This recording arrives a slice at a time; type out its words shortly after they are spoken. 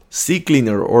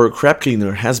CCleaner or Crap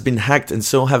Cleaner has been hacked and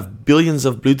so have billions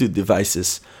of Bluetooth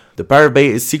devices. The Pirate Bay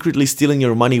is secretly stealing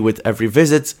your money with every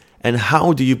visit, and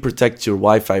how do you protect your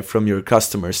Wi-Fi from your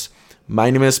customers? My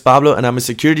name is Pablo and I'm a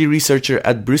security researcher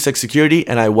at Blueborne Security,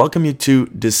 and I welcome you to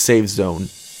the Safe Zone.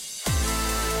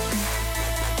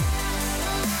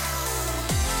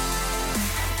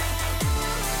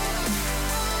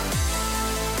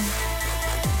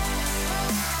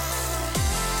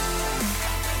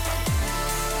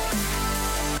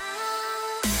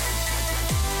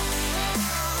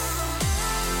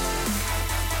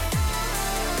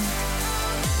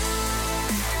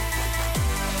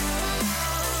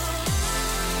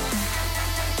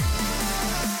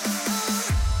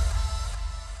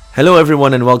 Hello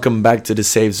everyone and welcome back to the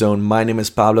Safe Zone. My name is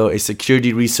Pablo, a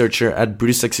security researcher at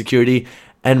Blueborne Security,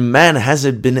 and man, has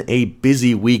it been a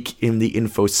busy week in the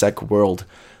InfoSec world.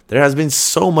 There has been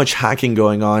so much hacking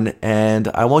going on and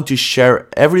I want to share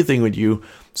everything with you,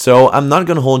 so I'm not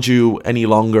going to hold you any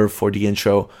longer for the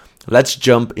intro. Let's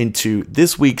jump into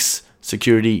this week's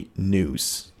security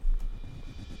news.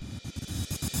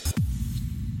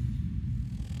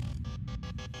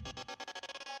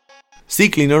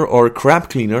 CCleaner or Crap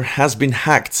Cleaner has been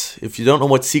hacked. If you don't know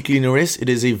what CCleaner is, it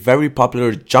is a very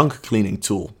popular junk cleaning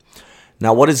tool.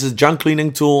 Now, what is a junk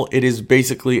cleaning tool? It is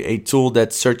basically a tool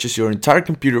that searches your entire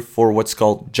computer for what's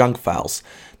called junk files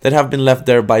that have been left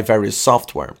there by various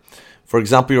software. For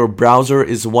example, your browser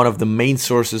is one of the main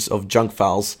sources of junk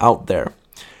files out there.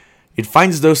 It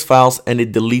finds those files and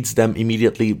it deletes them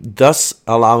immediately, thus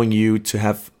allowing you to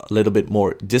have a little bit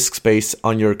more disk space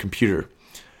on your computer.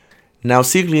 Now,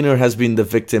 CCleaner has been the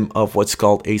victim of what's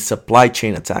called a supply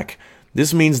chain attack.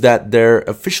 This means that their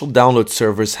official download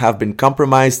servers have been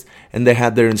compromised and they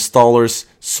had their installers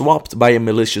swapped by a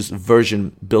malicious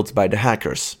version built by the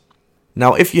hackers.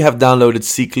 Now, if you have downloaded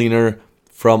CCleaner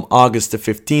from August the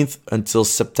 15th until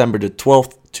September the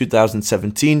 12th,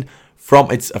 2017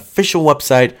 from its official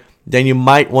website, then you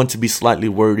might want to be slightly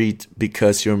worried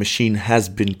because your machine has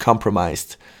been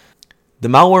compromised. The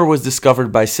malware was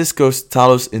discovered by Cisco's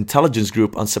Talos intelligence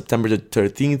group on September the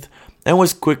 13th and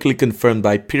was quickly confirmed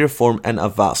by Piriform and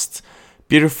Avast.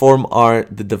 Piriform are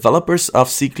the developers of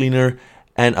CCleaner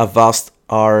and Avast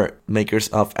are makers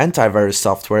of antivirus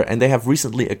software, and they have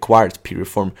recently acquired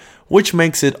Piriform, which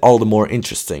makes it all the more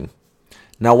interesting.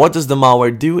 Now, what does the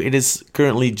malware do? It is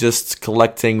currently just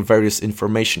collecting various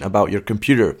information about your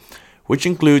computer, which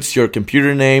includes your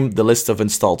computer name, the list of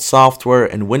installed software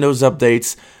and Windows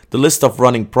updates, the list of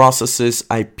running processes,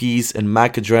 IPs and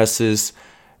MAC addresses,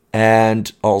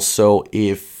 and also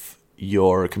if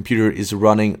your computer is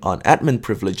running on admin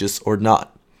privileges or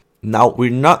not. Now, we're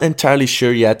not entirely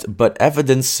sure yet, but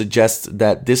evidence suggests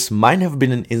that this might have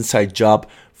been an inside job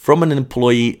from an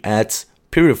employee at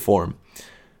Piriform.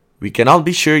 We cannot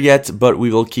be sure yet, but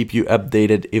we will keep you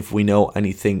updated if we know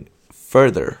anything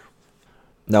further.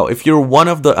 Now, if you're one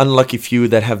of the unlucky few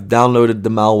that have downloaded the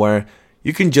malware,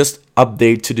 you can just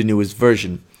update to the newest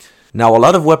version. Now, a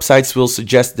lot of websites will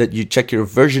suggest that you check your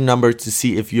version number to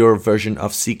see if your version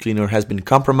of CCleaner has been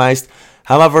compromised.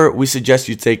 However, we suggest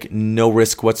you take no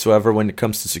risk whatsoever when it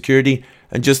comes to security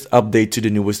and just update to the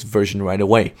newest version right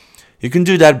away. You can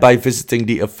do that by visiting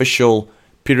the official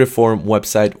Piriform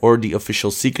website or the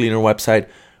official CCleaner website,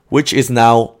 which is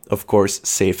now, of course,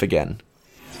 safe again.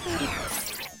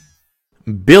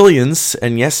 Billions,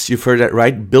 and yes, you've heard that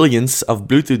right, billions of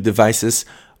Bluetooth devices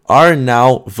are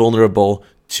now vulnerable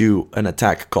to an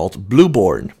attack called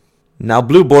Blueborne. Now,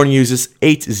 Blueborne uses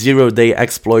 8 zero-day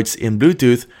exploits in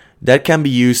Bluetooth that can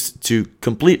be used to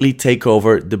completely take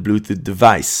over the Bluetooth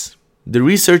device. The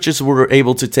researchers were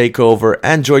able to take over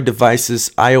Android devices,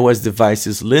 iOS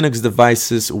devices, Linux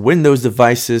devices, Windows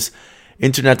devices,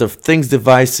 Internet of Things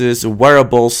devices,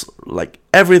 wearables, like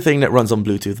everything that runs on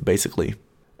Bluetooth basically.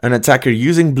 An attacker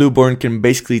using Blueborne can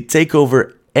basically take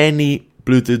over any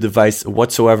Bluetooth device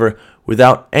whatsoever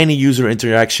without any user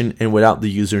interaction and without the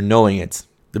user knowing it.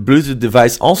 The Bluetooth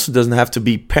device also doesn't have to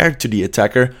be paired to the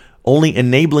attacker, only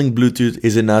enabling Bluetooth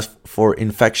is enough for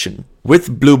infection.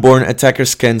 With Blueborne,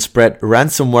 attackers can spread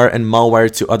ransomware and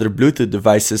malware to other Bluetooth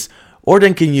devices, or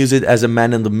they can use it as a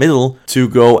man in the middle to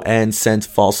go and send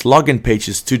false login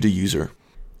pages to the user.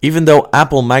 Even though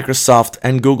Apple, Microsoft,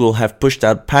 and Google have pushed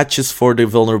out patches for the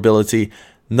vulnerability,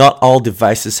 not all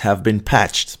devices have been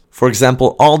patched. For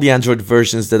example, all the Android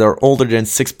versions that are older than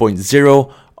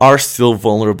 6.0 are still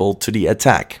vulnerable to the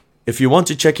attack. If you want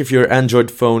to check if your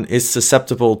Android phone is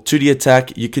susceptible to the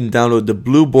attack, you can download the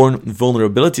Blueborne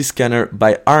Vulnerability Scanner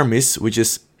by Armis, which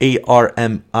is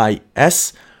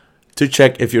ARMIS, to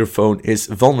check if your phone is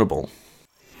vulnerable.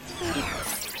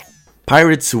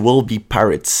 Pirates will be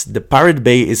pirates. The Pirate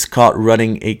Bay is caught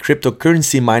running a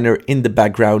cryptocurrency miner in the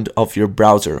background of your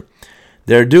browser.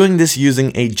 They're doing this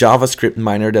using a JavaScript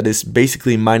miner that is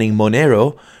basically mining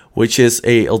Monero, which is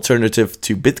an alternative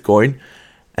to Bitcoin,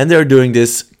 and they're doing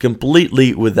this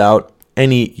completely without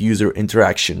any user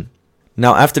interaction.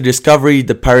 Now, after discovery,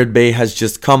 the Pirate Bay has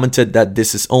just commented that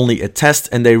this is only a test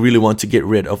and they really want to get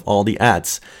rid of all the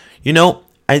ads.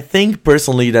 I think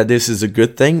personally that this is a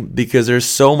good thing because there's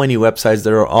so many websites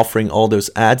that are offering all those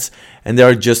ads and they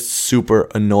are just super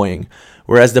annoying.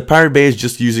 Whereas the Pirate Bay is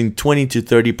just using 20 to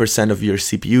 30% of your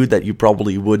CPU that you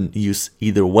probably wouldn't use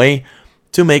either way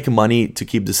to make money to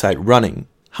keep the site running.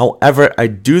 However, I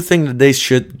do think that they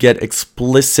should get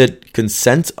explicit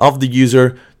consent of the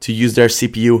user to use their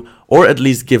CPU, or at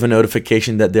least give a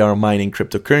notification that they are mining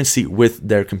cryptocurrency with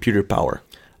their computer power.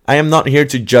 I am not here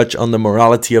to judge on the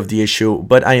morality of the issue,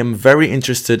 but I am very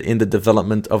interested in the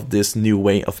development of this new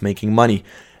way of making money.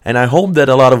 And I hope that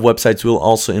a lot of websites will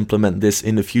also implement this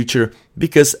in the future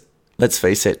because, let's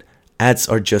face it, ads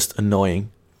are just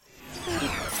annoying.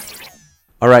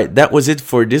 Alright, that was it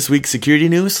for this week's security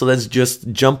news, so let's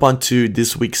just jump onto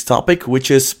this week's topic, which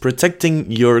is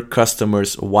protecting your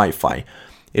customers' Wi-Fi.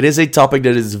 It is a topic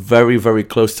that is very, very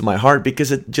close to my heart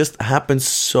because it just happens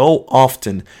so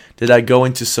often that I go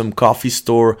into some coffee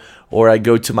store or I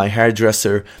go to my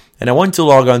hairdresser and I want to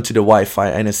log on to the Wi-Fi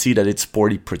and I see that it's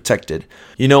poorly protected.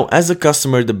 As a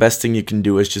customer, the best thing you can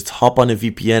do is just hop on a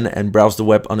VPN and browse the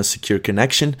web on a secure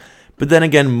connection. But then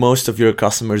again, most of your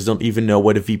customers don't even know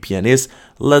what a VPN is,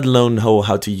 let alone know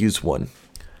how to use one.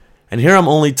 And here I'm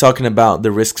only talking about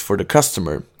the risks for the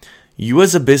customer. You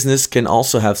as a business can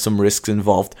also have some risks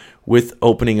involved with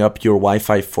opening up your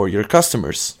Wi-Fi for your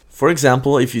customers. For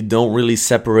example, if you don't really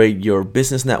separate your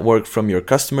business network from your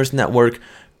customers' network,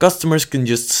 customers can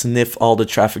just sniff all the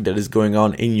traffic that is going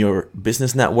on in your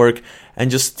business network and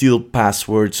just steal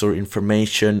passwords or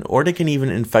information, or they can even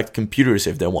infect computers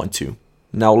if they want to.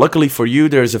 Now, luckily for you,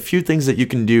 there's a few things that you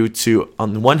can do to,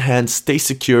 on one hand, stay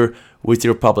secure with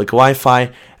your public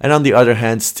Wi-Fi, and on the other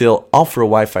hand, still offer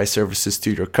Wi-Fi services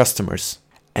to your customers.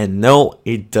 And no,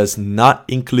 it does not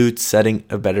include setting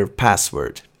a better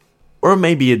password. Or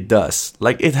maybe it does.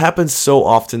 It happens so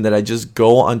often that I just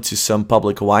go onto some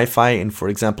public Wi-Fi in, for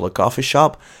example, a coffee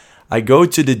shop. I go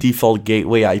to the default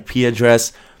gateway IP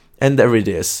address, and there it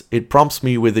is. It prompts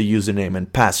me with a username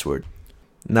and password.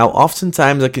 Now,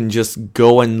 oftentimes I can just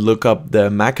go and look up the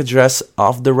MAC address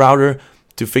of the router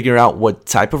to figure out what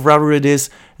type of router it is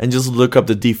and just look up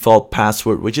the default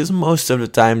password, which is most of the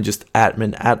time just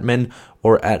admin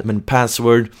or admin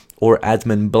password or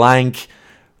admin blank,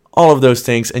 all of those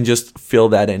things, and just fill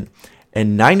that in.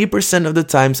 And 90% of the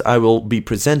times I will be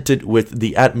presented with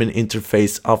the admin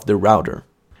interface of the router.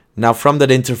 Now, from that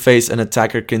interface, an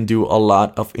attacker can do a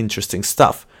lot of interesting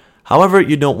stuff. However,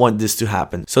 you don't want this to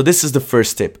happen. So this is the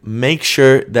first tip. Make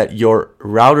sure that your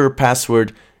router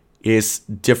password is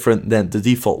different than the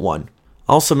default one.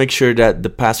 Also make sure that the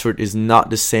password is not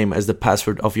the same as the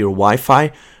password of your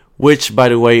Wi-Fi, which by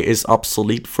the way is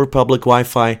obsolete for public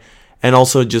Wi-Fi. And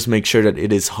also just make sure that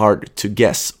it is hard to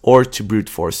guess or to brute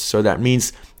force. So that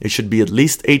means it should be at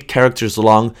least 8 characters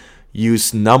long.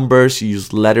 Use numbers,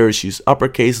 use letters, use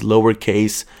uppercase,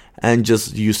 lowercase, and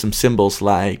just use some symbols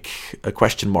like a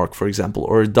question mark, for example,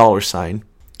 or a $sign.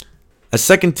 A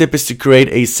second tip is to create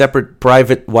a separate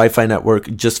private Wi-Fi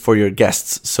network just for your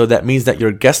guests. So that means that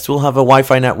your guests will have a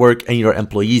Wi-Fi network and your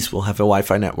employees will have a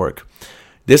Wi-Fi network.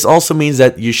 This also means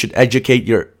that you should educate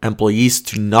your employees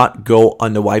to not go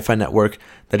on the Wi-Fi network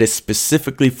that is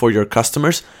specifically for your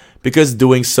customers, because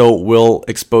doing so will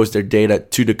expose their data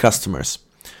to the customers.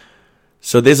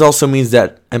 So this also means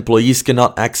that employees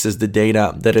cannot access the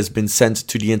data that has been sent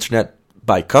to the internet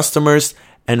by customers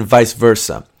and vice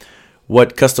versa.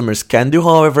 What customers can do,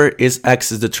 however, is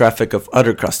access the traffic of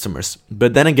other customers.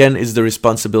 But then again, it's the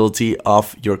responsibility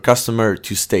of your customer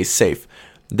to stay safe.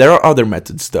 There are other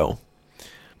methods though.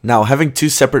 Now, having 2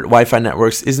 separate Wi-Fi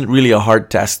networks isn't really a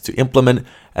hard task to implement,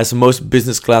 as most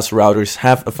business class routers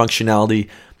have a functionality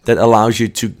that allows you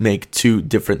to make 2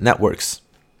 different networks.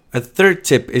 A third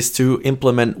tip is to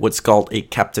implement what's called a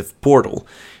captive portal.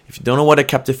 If you don't know what a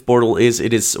captive portal is,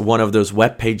 it is one of those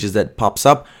web pages that pops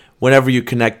up whenever you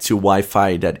connect to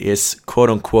Wi-Fi that is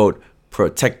quote-unquote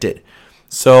protected.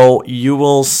 So you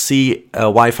will see a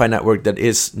Wi-Fi network that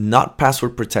is not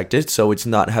password protected, so it's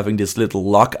not having this little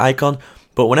lock icon,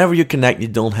 but whenever you connect, you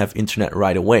don't have internet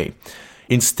right away.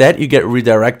 Instead, you get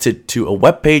redirected to a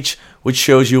web page which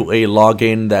shows you a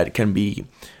login that can be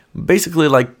basically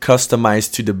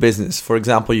customized to the business. For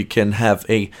example, you can have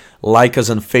a like us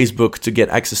on Facebook to get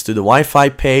access to the Wi-Fi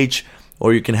page,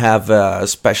 or you can have a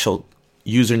special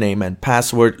username and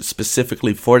password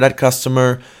specifically for that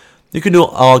customer. You can do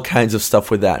all kinds of stuff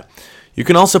with that. You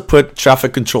can also put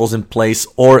traffic controls in place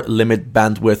or limit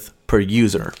bandwidth per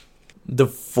user. The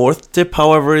fourth tip,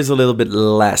 however, is a little bit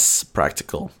less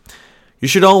practical. You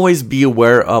should always be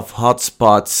aware of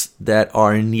hotspots that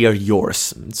are near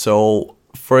yours. So,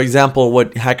 for example,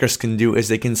 what hackers can do is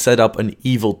they can set up an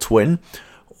evil twin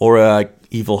or a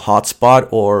evil hotspot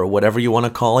or whatever you want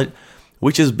to call it,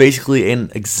 which is basically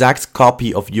an exact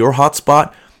copy of your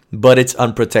hotspot, but it's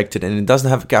unprotected and it doesn't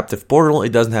have a captive portal,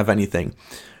 it doesn't have anything.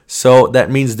 So that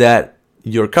means that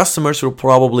your customers will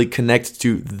probably connect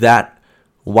to that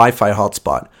Wi-Fi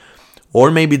hotspot. Or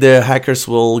maybe the hackers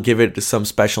will give it some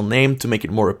special name to make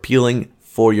it more appealing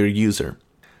for your user.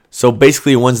 So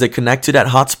basically, once they connect to that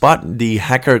hotspot, the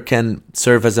hacker can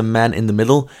serve as a man in the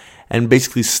middle and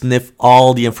basically sniff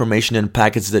all the information and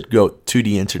packets that go to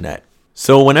the internet.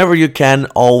 So whenever you can,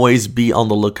 always be on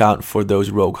the lookout for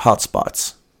those rogue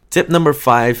hotspots. Tip number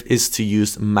 5 is to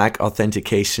use MAC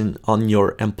authentication on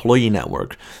your employee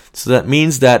network. So that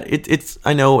means that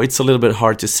I know it's a little bit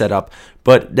hard to set up,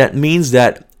 but that means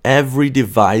that every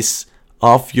device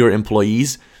of your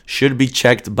employees should be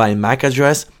checked by MAC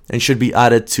address and should be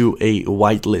added to a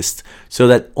whitelist so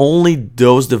that only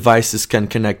those devices can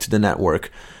connect to the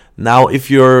network. Now, if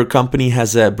your company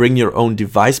has a bring your own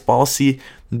device policy,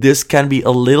 this can be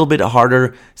a little bit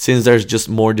harder since there's just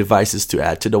more devices to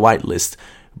add to the whitelist.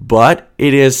 But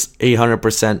it is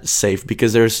 100% safe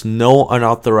because there's no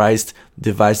unauthorized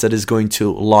device that is going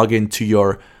to log into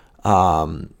your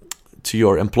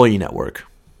employee network.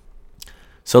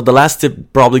 So the last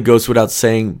tip probably goes without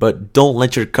saying, but don't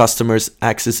let your customers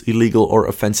access illegal or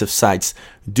offensive sites.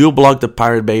 Do block the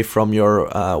Pirate Bay from your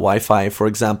Wi-Fi, for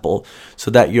example,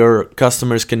 so that your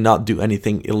customers cannot do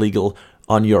anything illegal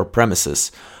on your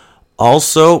premises.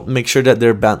 Also, make sure that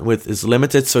their bandwidth is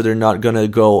limited so they're not going to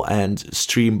go and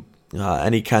stream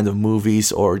any kind of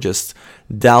movies or just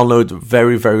download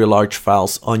very, very large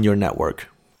files on your network.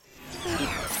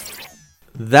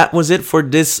 That was it for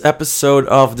this episode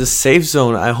of The Safe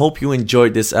Zone. I hope you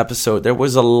enjoyed this episode. There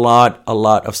was a lot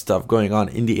of stuff going on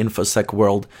in the InfoSec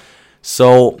world.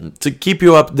 So to keep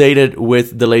you updated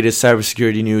with the latest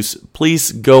cybersecurity news,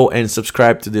 please go and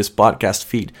subscribe to this podcast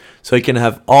feed so you can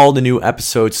have all the new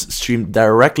episodes streamed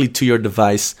directly to your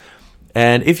device.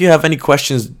 And if you have any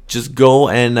questions, just go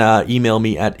and email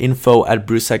me at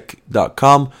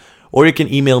info@brewsec.com, or you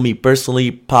can email me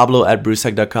personally,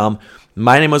 pablo@brewsec.com.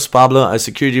 My name is Pablo, a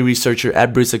security researcher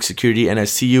at Brewsec Security, and I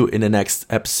see you in the next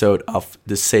episode of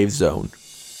The Safe Zone.